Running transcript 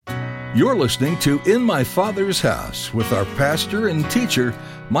You're listening to In My Father's House with our pastor and teacher,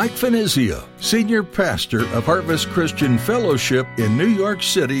 Mike Finizio, senior pastor of Harvest Christian Fellowship in New York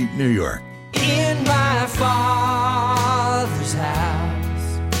City, New York. In my Father's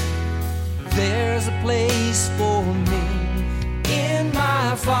house, there's a place for me. In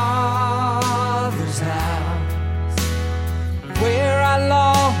my Father's house, where I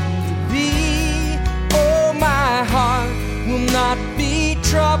long to be. Oh, my heart will not be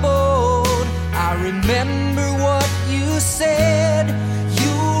troubled. I remember what you said.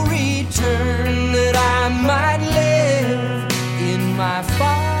 You'll return that I might live in my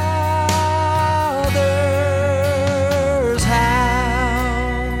Father's house.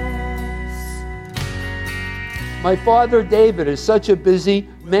 My father David is such a busy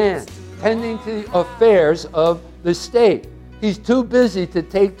man, tending to the affairs of the state. He's too busy to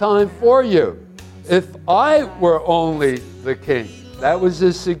take time for you. If I were only the king. That was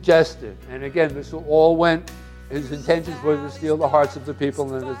his suggestion. And again, this all went, his intentions were to steal the hearts of the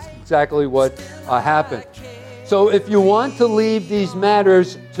people, and that's exactly what happened. So if you want to leave these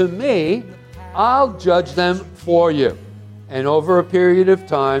matters to me, I'll judge them for you. And over a period of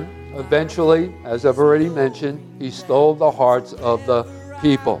time, eventually, as I've already mentioned, he stole the hearts of the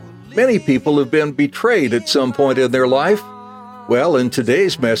people. Many people have been betrayed at some point in their life. Well, in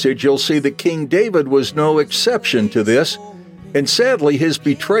today's message, you'll see that King David was no exception to this, and sadly, his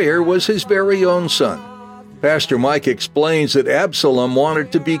betrayer was his very own son. Pastor Mike explains that Absalom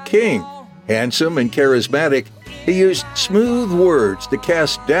wanted to be king. Handsome and charismatic, he used smooth words to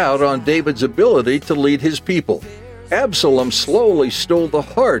cast doubt on David's ability to lead his people. Absalom slowly stole the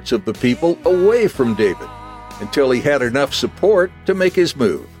hearts of the people away from David until he had enough support to make his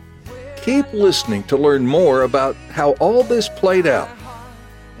move. Keep listening to learn more about how all this played out.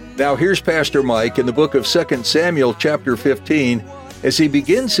 Now here's Pastor Mike in the book of 2 Samuel chapter 15 as he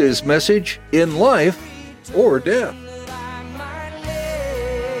begins his message, In Life or Death.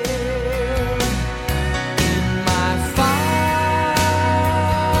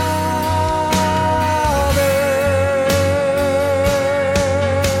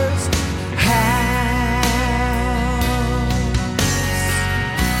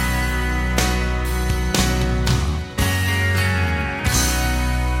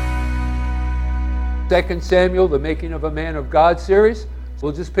 Second Samuel, the Making of a Man of God series.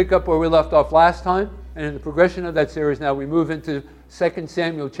 We'll just pick up where we left off last time. And in the progression of that series now, we move into 2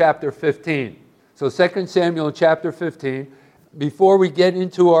 Samuel chapter 15. So 2 Samuel chapter 15. Before we get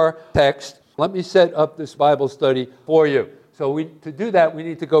into our text, let me set up this Bible study for you. So to do that, we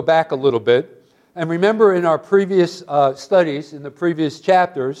need to go back a little bit. And remember in our previous studies, in the previous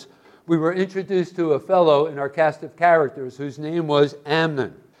chapters, we were introduced to a fellow in our cast of characters whose name was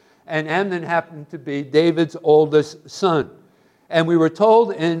Amnon. And Amnon happened to be David's oldest son. And we were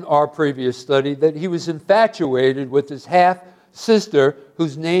told in our previous study that he was infatuated with his half-sister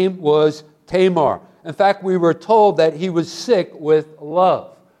whose name was Tamar. In fact, we were told that he was sick with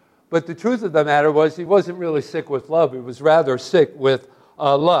love. But the truth of the matter was he wasn't really sick with love. He was rather sick with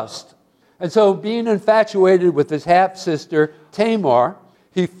lust. And so being infatuated with his half-sister Tamar,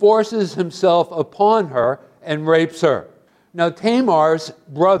 he forces himself upon her and rapes her. Now, Tamar's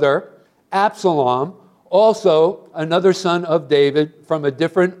brother, Absalom, also another son of David from a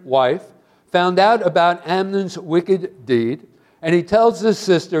different wife, found out about Amnon's wicked deed, and he tells his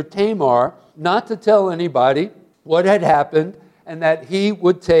sister Tamar not to tell anybody what had happened and that he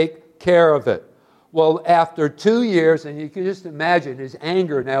would take care of it. Well, after 2 years, and you can just imagine his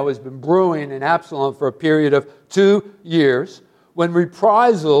anger now has been brewing in Absalom for a period of 2 years, when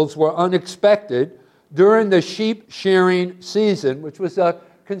reprisals were unexpected, during the sheep shearing season, which was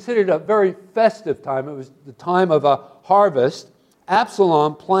considered a very festive time, it was the time of a harvest,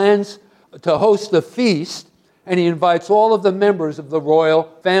 Absalom plans to host a feast, and he invites all of the members of the royal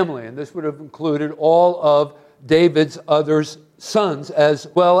family, and this would have included all of David's other sons as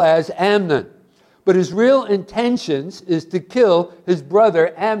well as Amnon. But his real intentions is to kill his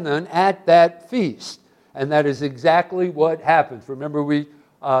brother Amnon at that feast, and that is exactly what happens. Remember, we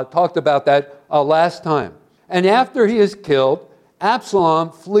talked about that last time. And after he is killed,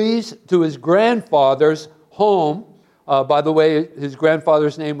 Absalom flees to his grandfather's home. By the way, his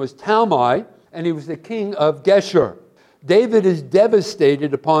grandfather's name was Talmai, and he was the king of Geshur. David is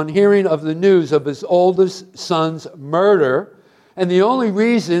devastated upon hearing of the news of his oldest son's murder, and the only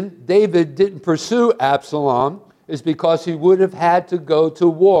reason David didn't pursue Absalom is because he would have had to go to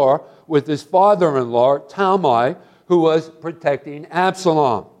war with his father-in-law, Talmai, who was protecting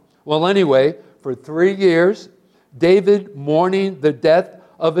Absalom. Well, anyway, for 3 years, David, mourning the death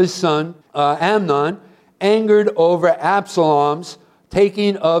of his son Amnon, angered over Absalom's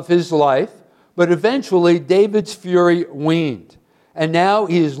taking of his life, but eventually David's fury waned. And now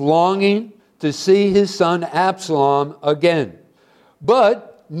he is longing to see his son Absalom again.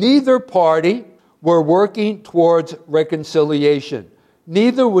 But neither party were working towards reconciliation.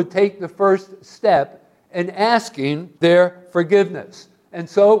 Neither would take the first step in asking their forgiveness. And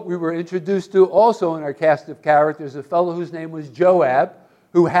so we were introduced to also in our cast of characters a fellow whose name was Joab,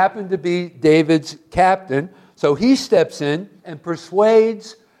 who happened to be David's captain. So he steps in and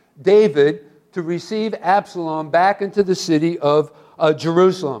persuades David to receive Absalom back into the city of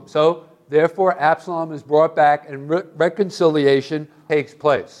Jerusalem. So therefore Absalom is brought back and reconciliation takes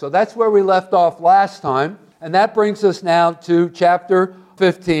place. So that's where we left off last time. And that brings us now to chapter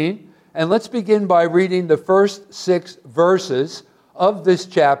 15. And let's begin by reading the first 6 verses of this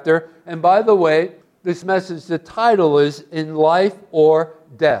chapter. And by the way, this message, the title is In Life or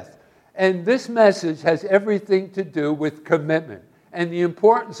Death. And this message has everything to do with commitment and the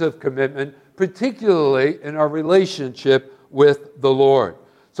importance of commitment, particularly in our relationship with the Lord.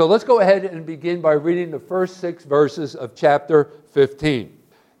 So let's go ahead and begin by reading the first 6 verses of chapter 15.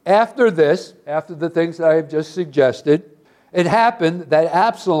 After this, after the things that I have just suggested, it happened that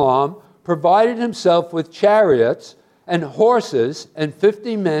Absalom provided himself with chariots and horses and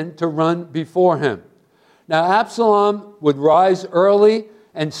 50 men to run before him. Now Absalom would rise early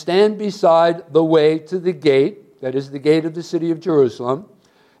and stand beside the way to the gate, that is the gate of the city of Jerusalem.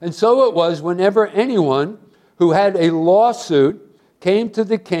 And so it was whenever anyone who had a lawsuit came to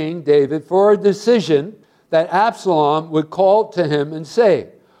the king David for a decision, that Absalom would call to him and say,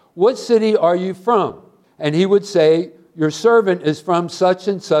 "What city are you from?" And he would say, "Your servant is from such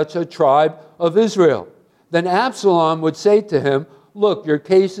and such a tribe of Israel." Then Absalom would say to him, "Look, your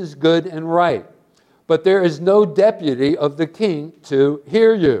case is good and right, but there is no deputy of the king to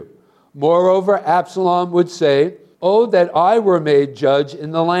hear you." Moreover, Absalom would say, "Oh, that I were made judge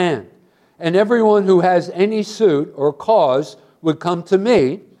in the land, and everyone who has any suit or cause would come to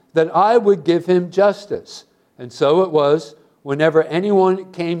me, that I would give him justice." And so it was, whenever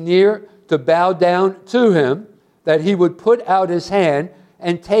anyone came near to bow down to him, that he would put out his hand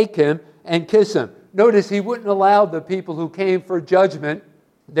and take him and kiss him. Notice he wouldn't allow the people who came for judgment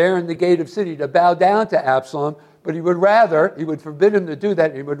there in the gate of city to bow down to Absalom, but he would forbid him to do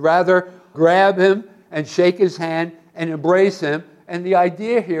that. He would rather grab him and shake his hand and embrace him. And the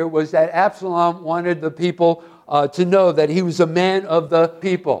idea here was that Absalom wanted the people to know that he was a man of the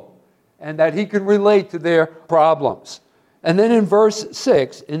people and that he could relate to their problems. And then in verse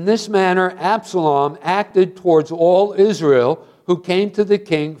 6, in this manner Absalom acted towards all Israel who came to the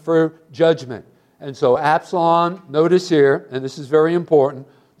king for judgment. And so Absalom, notice here, and this is very important,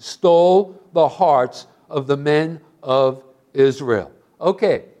 stole the hearts of the men of Israel.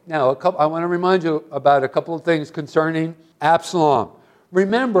 Okay, now I want to remind you about a couple of things concerning Absalom.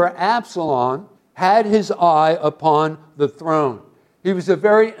 Remember, Absalom had his eye upon the throne. He was a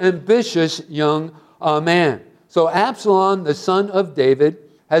very ambitious young man. So Absalom, the son of David,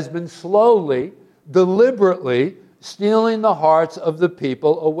 has been slowly, deliberately stealing the hearts of the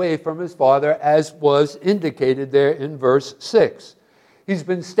people away from his father, as was indicated there in verse 6. He's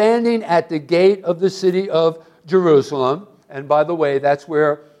been standing at the gate of the city of Jerusalem, and by the way, that's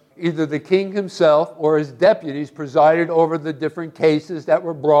where either the king himself or his deputies presided over the different cases that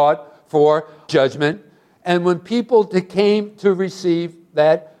were brought for judgment. And when people came to receive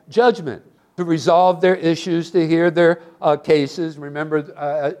that judgment, to resolve their issues, to hear their cases.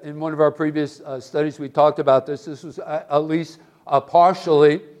 Remember, in one of our previous studies, we talked about this. This was at least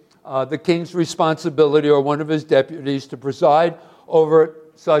partially the king's responsibility, or one of his deputies, to preside over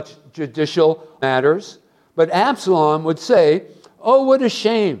such judicial matters. But Absalom would say, "Oh, what a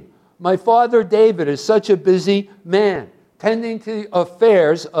shame. My father David is such a busy man, tending to the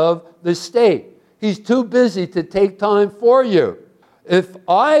affairs of the state. He's too busy to take time for you. If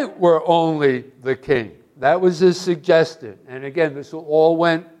I were only the king." That was his suggestion. And again, this all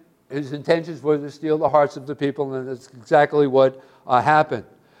went, his intentions were to steal the hearts of the people, and that's exactly what happened.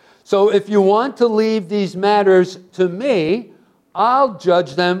 "So if you want to leave these matters to me, I'll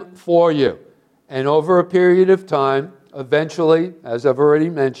judge them for you." And over a period of time, eventually, as I've already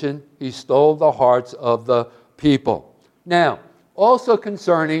mentioned, he stole the hearts of the people. Now, also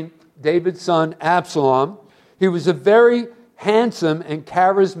concerning David's son Absalom, he was a very handsome and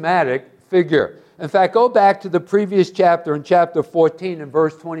charismatic figure. In fact, go back to the previous chapter, in chapter 14 and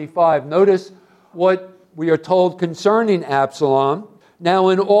verse 25. Notice what we are told concerning Absalom. "Now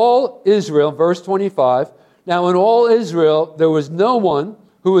in all Israel," verse 25, "now in all Israel there was no one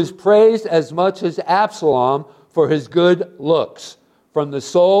who was praised as much as Absalom for his good looks. From the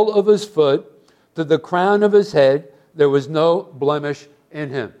sole of his foot to the crown of his head, There was no blemish in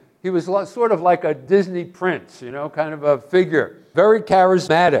him. He was sort of like a Disney prince, kind of a figure. Very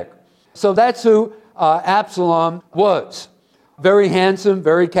charismatic. So that's who Absalom was. Very handsome,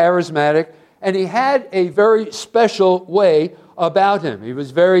 very charismatic. And he had a very special way about him. He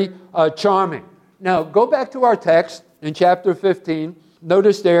was very charming. Now, go back to our text in chapter 15.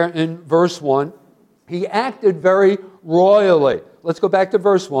 Notice there in verse 1, he acted very royally. Let's go back to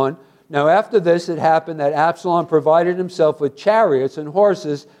verse 1. Now, after this, it happened that Absalom provided himself with chariots and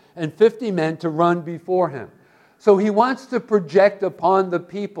horses and 50 men to run before him. So he wants to project upon the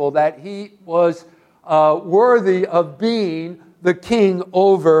people that he was worthy of being the king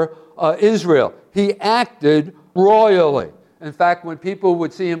over Israel. He acted royally. In fact, when people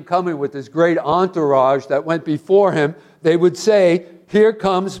would see him coming with this great entourage that went before him, they would say, "Here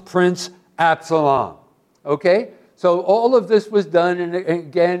comes Prince Absalom." Okay? So all of this was done, and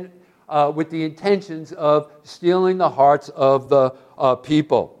again, with the intentions of stealing the hearts of the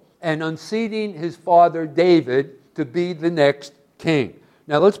people and unseating his father David to be the next king.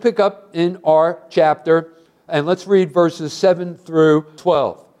 Now let's pick up in our chapter, and let's read verses 7 through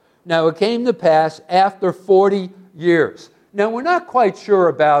 12. Now it came to pass after 40 years. Now we're not quite sure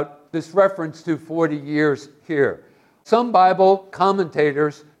about this reference to 40 years here. Some Bible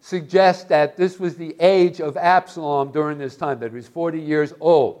commentators suggest that this was the age of Absalom during this time, that he was 40 years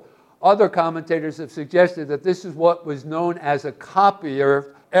old. Other commentators have suggested that this is what was known as a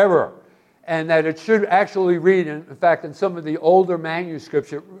copier error, and that it should actually read, in fact, in some of the older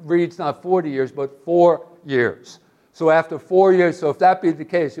manuscripts, it reads not 40 years, but 4 years. So after 4 years, so if that be the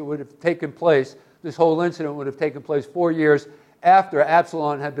case, it would have taken place, this whole incident would have taken place 4 years after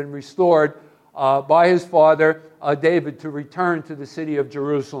Absalom had been restored by his father David to return to the city of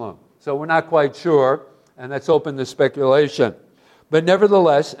Jerusalem. So we're not quite sure, and that's open to speculation. But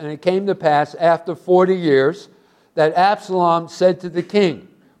nevertheless, and it came to pass after 40 years that Absalom said to the king,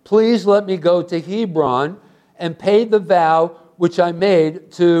 "Please let me go to Hebron and pay the vow which I made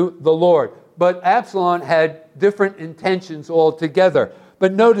to the Lord." But Absalom had different intentions altogether.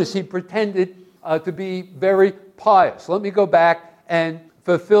 But notice he pretended to be very pious. "Let me go back and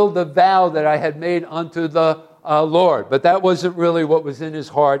fulfill the vow that I had made unto the Lord." But that wasn't really what was in his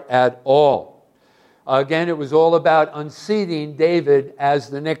heart at all. Again, it was all about unseating David as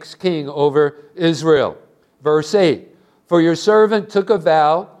the next king over Israel. Verse 8, "For your servant took a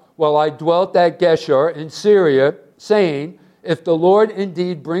vow while I dwelt at Geshur in Syria, saying, if the Lord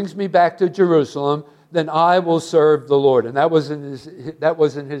indeed brings me back to Jerusalem, then I will serve the Lord." And that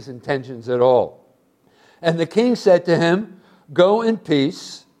wasn't his intentions at all. "And the king said to him, go in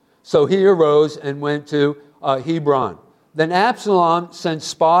peace." So he arose and went to Hebron. Then Absalom sent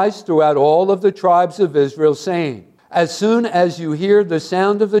spies throughout all of the tribes of Israel, saying, "As soon as you hear the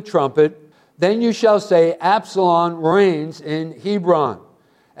sound of the trumpet, then you shall say, Absalom reigns in Hebron."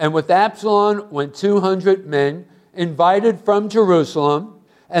 And with Absalom went 200 men, invited from Jerusalem,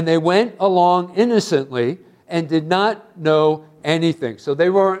 and they went along innocently and did not know anything. So they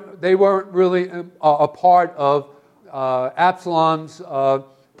weren't really a part of Absalom's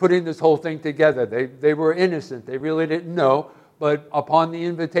putting this whole thing together. They were innocent. They really didn't know. But upon the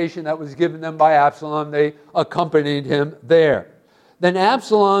invitation that was given them by Absalom, they accompanied him there. Then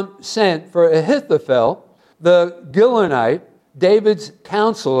Absalom sent for Ahithophel, the Gilonite, David's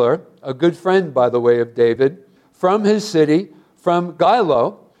counselor, a good friend, by the way, of David, from his city, from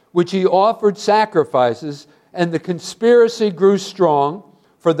Gilo, which he offered sacrifices, and the conspiracy grew strong,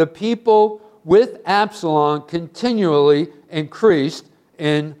 for the people with Absalom continually increased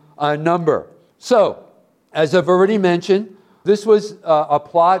in number. So, as I've already mentioned, this was a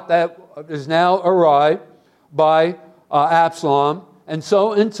plot that is now arrived by Absalom. And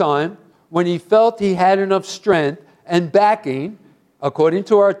so in time, when he felt he had enough strength and backing, according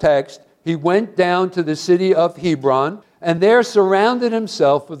to our text, he went down to the city of Hebron and there surrounded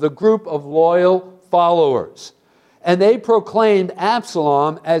himself with a group of loyal followers. And they proclaimed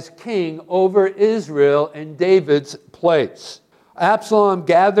Absalom as king over Israel in David's place. Absalom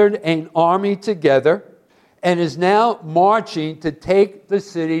gathered an army together and is now marching to take the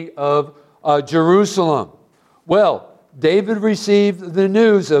city of Jerusalem. Well, David received the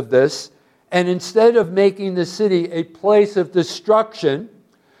news of this, and instead of making the city a place of destruction,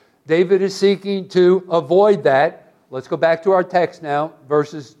 David is seeking to avoid that. Let's go back to our text now,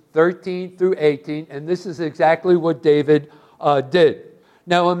 verses 13 through 18, and this is exactly what David did.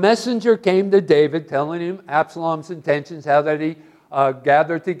 Now a messenger came to David telling him Absalom's intentions, how that he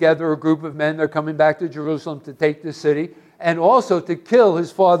gathered together a group of men. They're coming back to Jerusalem to take the city and also to kill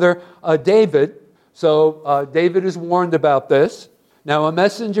his father David. So David is warned about this. Now a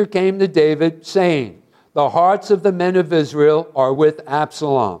messenger came to David saying, The hearts of the men of Israel are with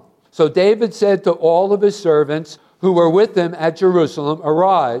Absalom. So David said to all of his servants who were with him at Jerusalem,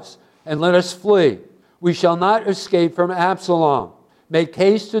 Arise, and let us flee. We shall not escape from Absalom. Make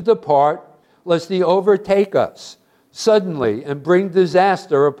haste to depart, lest he overtake us suddenly and bring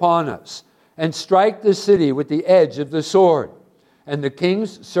disaster upon us, and strike the city with the edge of the sword. And the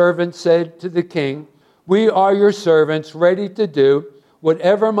king's servants said to the king, We are your servants, ready to do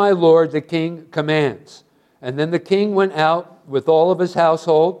whatever my lord the king commands. And then the king went out with all of his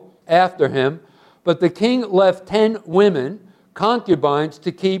household after him, but the king left 10 women, concubines,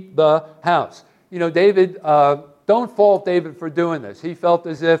 to keep the house. You know, David, don't fault David for doing this. He felt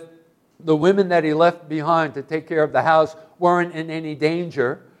as if the women that he left behind to take care of the house weren't in any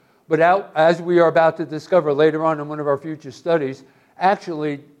danger. But as we are about to discover later on in one of our future studies,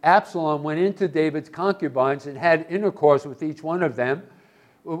 actually Absalom went into David's concubines and had intercourse with each one of them,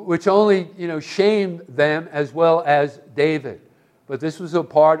 which only, shamed them as well as David. But this was a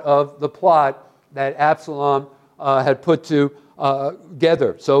part of the plot that Absalom had put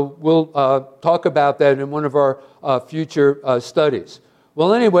together. So we'll talk about that in one of our future studies.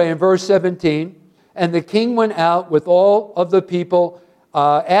 Well, anyway, in verse 17, and the king went out with all of the people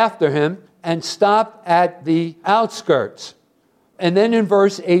after him and stopped at the outskirts. And then in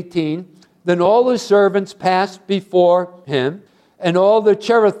verse 18, then all his servants passed before him, and all the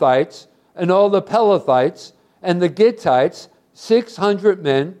Cherethites, and all the Pelethites, and the Gittites, 600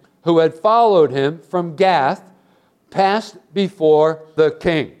 men who had followed him from Gath, passed before the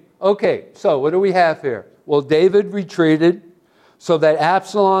king. Okay, so what do we have here? Well, David retreated so that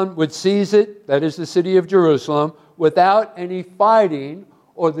Absalom would seize it, that is the city of Jerusalem, without any fighting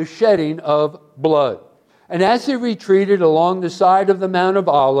or the shedding of blood. And as he retreated along the side of the Mount of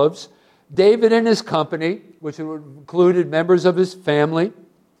Olives, David and his company, which included members of his family,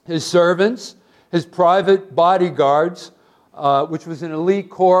 his servants, his private bodyguards, which was an elite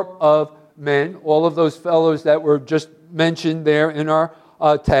corps of men, all of those fellows that were just mentioned there in our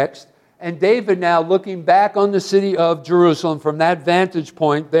text. And David now looking back on the city of Jerusalem from that vantage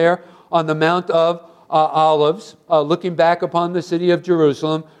point there on the Mount of Olives, looking back upon the city of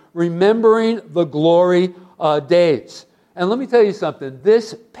Jerusalem, remembering the glory days. And let me tell you something,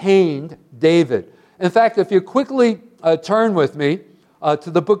 this pained David. In fact, if you quickly turn with me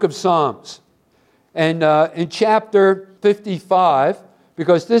to the book of Psalms, and in chapter 55,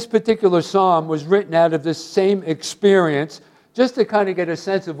 because this particular psalm was written out of this same experience, just to kind of get a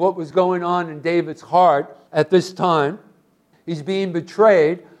sense of what was going on in David's heart at this time. He's being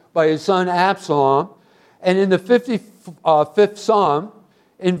betrayed by his son Absalom. And in the 55th psalm,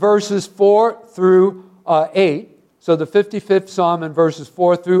 in verses 4 through 8, so the 55th psalm in verses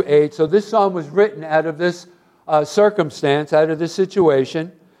 4 through 8, so this psalm was written out of this circumstance, out of this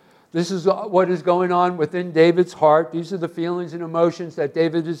situation. This is what is going on within David's heart. These are the feelings and emotions that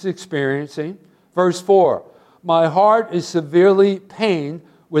David is experiencing. Verse 4, My heart is severely pained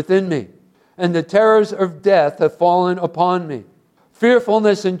within me, and the terrors of death have fallen upon me.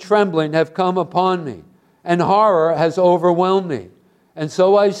 Fearfulness and trembling have come upon me, and horror has overwhelmed me. And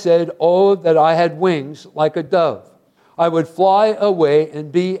so I said, Oh, that I had wings like a dove. I would fly away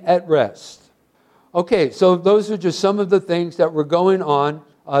and be at rest. Okay, so those are just some of the things that were going on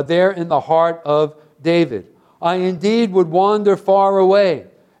there in the heart of David. I indeed would wander far away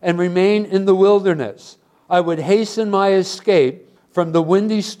and remain in the wilderness. I would hasten my escape from the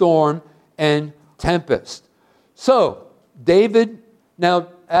windy storm and tempest. So, David, now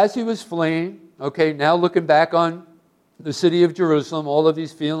as he was fleeing, okay, now looking back on the city of Jerusalem, all of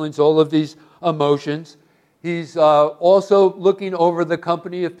these feelings, all of these emotions, he's also looking over the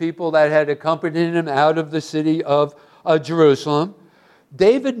company of people that had accompanied him out of the city of Jerusalem.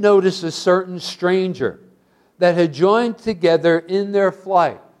 David noticed a certain stranger that had joined together in their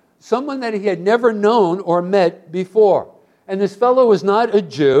flight, someone that he had never known or met before. And this fellow was not a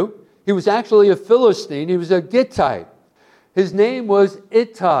Jew. He was actually a Philistine. He was a Gittite. His name was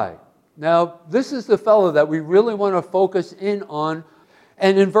Ittai. Now, this is the fellow that we really want to focus in on.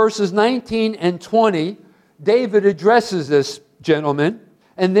 And in verses 19 and 20, David addresses this gentleman.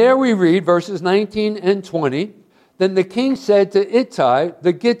 And there we read, verses 19 and 20, Then the king said to Ittai,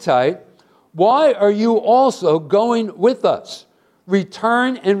 the Gittite, Why are you also going with us?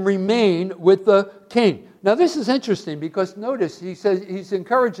 Return and remain with the king. Now this is interesting because notice he says he's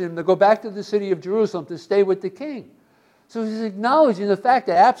encouraging him to go back to the city of Jerusalem to stay with the king. So he's acknowledging the fact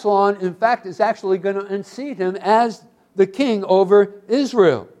that Absalom, in fact, is actually going to unseat him as the king over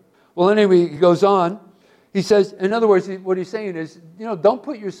Israel. Well, anyway, he goes on. He says, in other words, what he's saying is, don't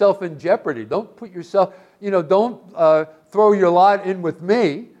put yourself in jeopardy. Don't put yourself, don't throw your lot in with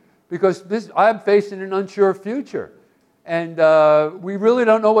me, because I'm facing an unsure future. And we really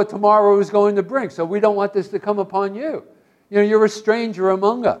don't know what tomorrow is going to bring. So we don't want this to come upon you. You know, you're a stranger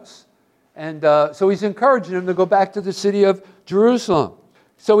among us. And so he's encouraging him to go back to the city of Jerusalem.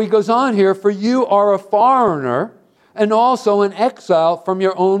 So he goes on here, for you are a foreigner and also an exile from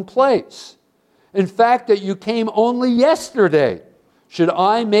your own place. In fact, that you came only yesterday. Should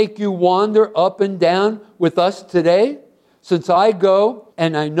I make you wander up and down with us today? Since I go,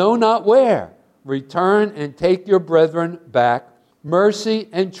 and I know not where, return and take your brethren back. Mercy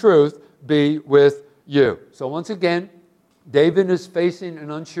and truth be with you. So once again, David is facing an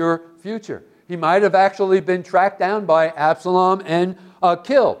unsure future. He might have actually been tracked down by Absalom and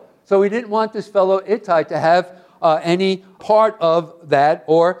killed. So he didn't want this fellow Ittai to have any part of that,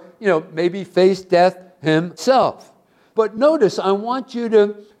 or maybe face death himself. But notice, I want you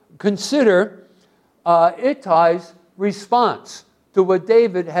to consider Ittai's response to what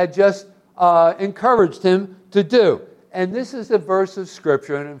David had just encouraged him to do. And this is a verse of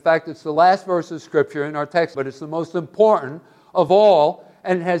Scripture, and in fact, it's the last verse of Scripture in our text, but it's the most important of all,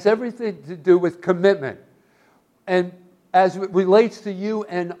 and it has everything to do with commitment. And as it relates to you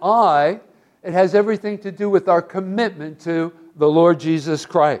and I, it has everything to do with our commitment to the Lord Jesus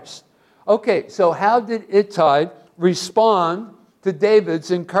Christ. Okay, so how did Ittai respond to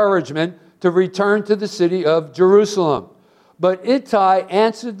David's encouragement to return to the city of Jerusalem? But Ittai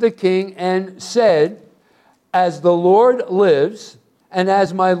answered the king and said, as the Lord lives, and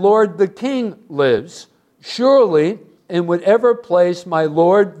as my lord the king lives, surely in whatever place my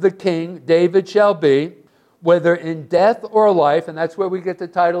lord the king David shall be, whether in death or life, and that's where we get the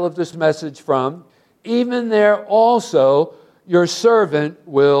title of this message from, even there also your servant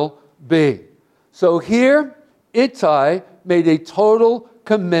will be. So here, Ittai made a total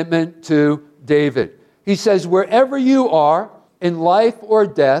commitment to David. He says, wherever you are, in life or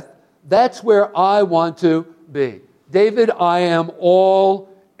death, that's where I want to be. David, I am all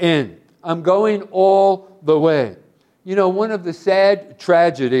in. I'm going all the way. You know, one of the sad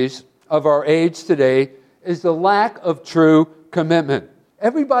tragedies of our age today is the lack of true commitment.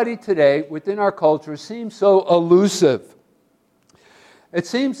 Everybody today within our culture seems so elusive. It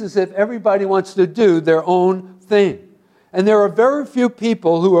seems as if everybody wants to do their own thing. And there are very few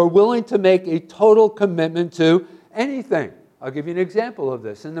people who are willing to make a total commitment to anything. I'll give you an example of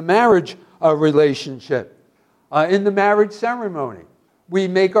this. In the marriage relationship, in the marriage ceremony, we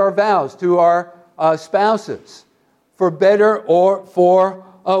make our vows to our spouses for better or for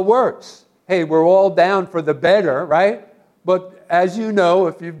worse. Hey, we're all down for the better, right? But as you know,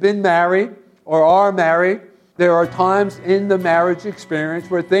 if you've been married or are married, there are times in the marriage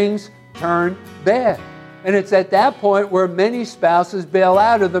experience where things turn bad. And it's at that point where many spouses bail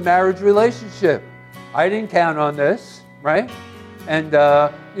out of the marriage relationship. I didn't count on this, right? And,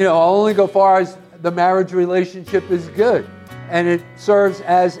 I'll only go far as the marriage relationship is good. And it serves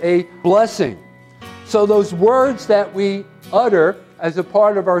as a blessing. So those words that we utter as a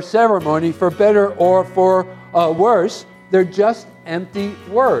part of our ceremony, for better or for worse, they're just empty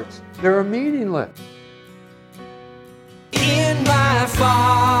words. They're meaningless. In my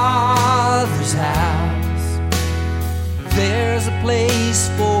Father's house, there's a place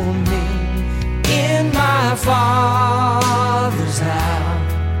for me. In my Father's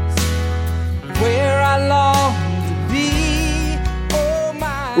house, where I long to be. Oh,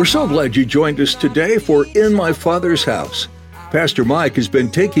 my. We're so glad you joined us today for In My Father's House. Pastor Mike has been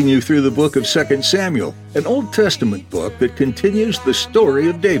taking you through the book of 2 Samuel, an Old Testament book that continues the story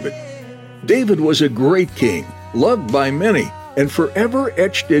of David. David was a great king, loved by many, and forever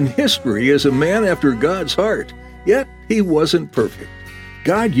etched in history as a man after God's heart. Yet he wasn't perfect.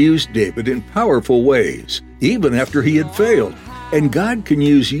 God used David in powerful ways, even after he had failed. And God can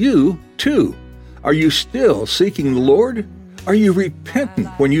use you, too. Are you still seeking the Lord? Are you repentant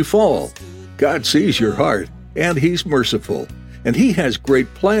when you fall? God sees your heart, and He's merciful, and He has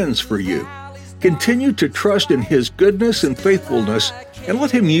great plans for you. Continue to trust in His goodness and faithfulness, and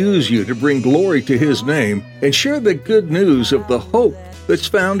let Him use you to bring glory to His name and share the good news of the hope that's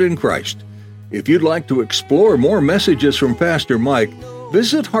found in Christ. If you'd like to explore more messages from Pastor Mike,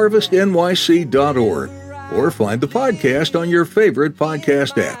 visit harvestnyc.org or find the podcast on your favorite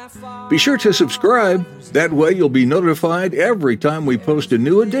podcast app. Be sure to subscribe. That way you'll be notified every time we post a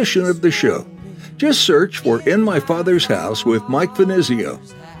new edition of the show. Just search for In My Father's House with Mike Finizio.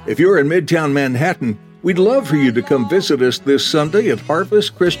 If you're in Midtown Manhattan, we'd love for you to come visit us this Sunday at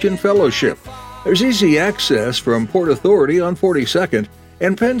Harvest Christian Fellowship. There's easy access from Port Authority on 42nd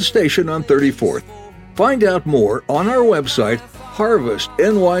and Penn Station on 34th. Find out more on our website,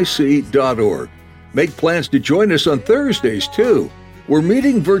 harvestnyc.org. Make plans to join us on Thursdays, too. We're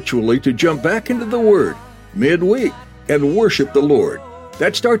meeting virtually to jump back into the Word midweek and worship the Lord.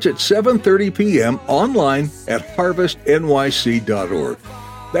 That starts at 7:30 p.m. online at harvestnyc.org.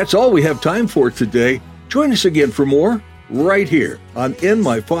 That's all we have time for today. Join us again for more right here on In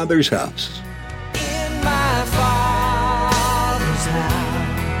My Father's House.